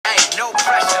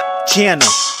channel.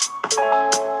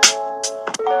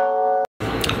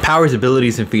 Powers,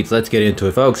 abilities, and feats. Let's get into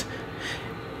it, folks.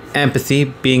 Empathy,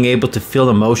 being able to feel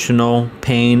emotional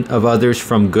pain of others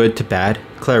from good to bad.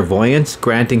 Clairvoyance,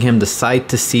 granting him the sight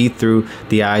to see through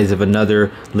the eyes of another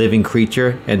living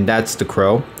creature, and that's the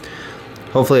crow.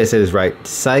 Hopefully I said this right.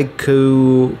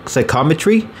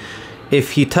 Psychometry,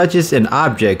 if he touches an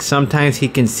object, sometimes he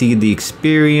can see the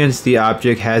experience the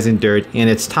object has endured in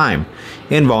its time.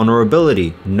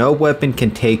 Invulnerability, no weapon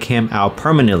can take him out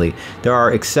permanently. There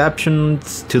are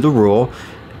exceptions to the rule.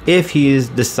 If he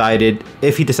decided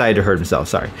to hurt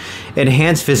himself,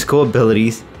 Enhanced physical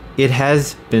abilities. It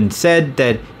has been said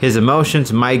that his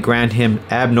emotions might grant him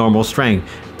abnormal strength,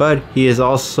 but he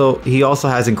also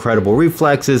has incredible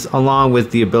reflexes along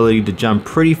with the ability to jump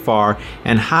pretty far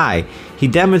and high. He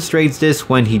demonstrates this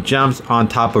when he jumps on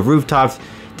top of rooftops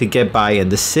to get by in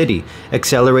the city.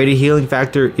 Accelerated healing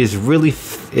factor is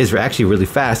actually really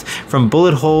fast, from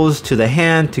bullet holes to the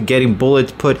hand to getting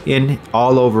bullets put in and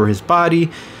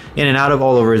out of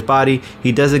all over his body.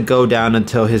 He doesn't go down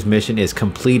until his mission is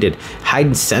completed.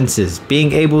 Heightened senses,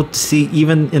 being able to see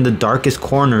even in the darkest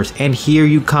corners and hear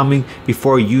you coming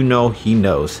before you know he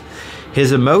knows.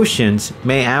 His emotions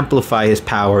may amplify his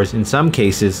powers in some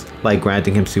cases, like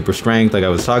granting him super strength, like I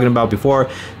was talking about before,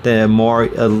 the more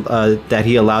that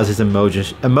he allows his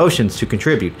emotions to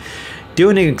contribute.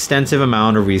 Doing an extensive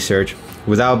amount of research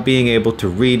without being able to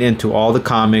read into all the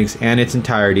comics and its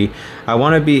entirety, I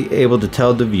want to be able to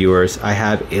tell the viewers I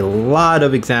have a lot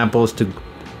of examples to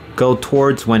go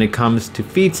towards when it comes to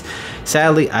feats.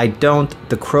 Sadly, I don't.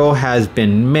 The Crow has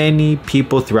been many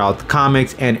people throughout the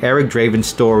comics, and Eric Draven's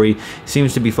story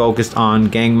seems to be focused on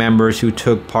gang members who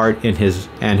took part in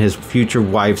his future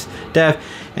wife's death,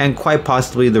 and quite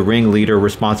possibly the ringleader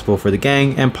responsible for the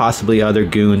gang, and possibly other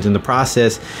goons in the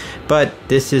process. But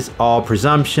this is all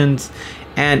presumptions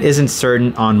and isn't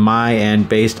certain on my end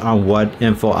based on what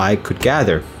info I could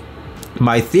gather.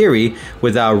 My theory,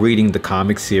 without reading the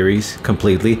comic series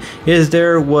completely, is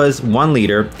there was one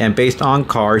leader, and based on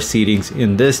car seatings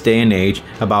in this day and age,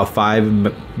 about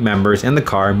 5 members in the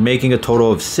car, making a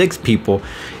total of 6 people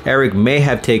Eric may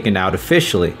have taken out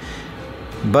officially.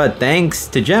 But thanks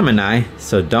to Gemini,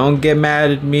 so don't get mad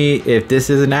at me if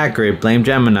this isn't accurate, blame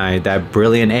Gemini, that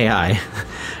brilliant AI.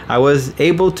 I was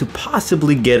able to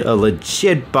possibly get a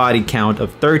legit body count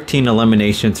of 13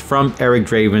 eliminations from Eric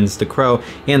Draven's The Crow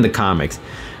in the comics.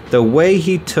 The way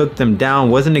he took them down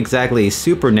wasn't exactly a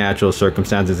supernatural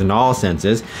circumstances in all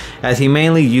senses, as he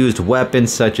mainly used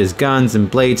weapons such as guns and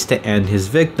blades to end his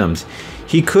victims.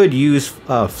 He could use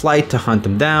flight to hunt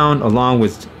them down, along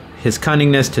with his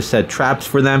cunningness to set traps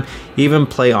for them, even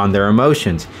play on their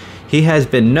emotions. He has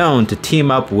been known to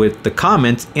team up with the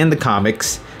Comments in the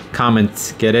comics.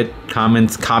 Comments, get it?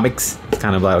 Comments, comics. It's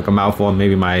kind of like a mouthful.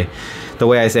 Maybe the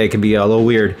way I say it can be a little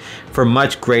weird. For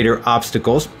much greater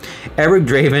obstacles, Eric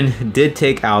Draven did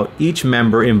take out each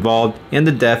member involved in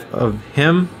the death of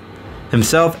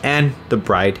himself and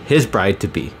his bride to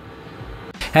be.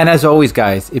 And as always,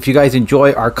 guys, if you guys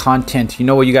enjoy our content, you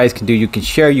know what you guys can do. You can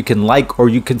share, you can like, or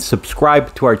you can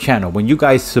subscribe to our channel. When you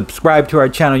guys subscribe to our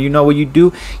channel, you know what you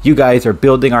do. You guys are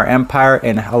building our empire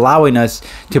and allowing us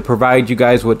to provide you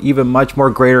guys with even much more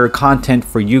greater content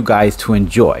for you guys to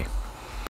enjoy.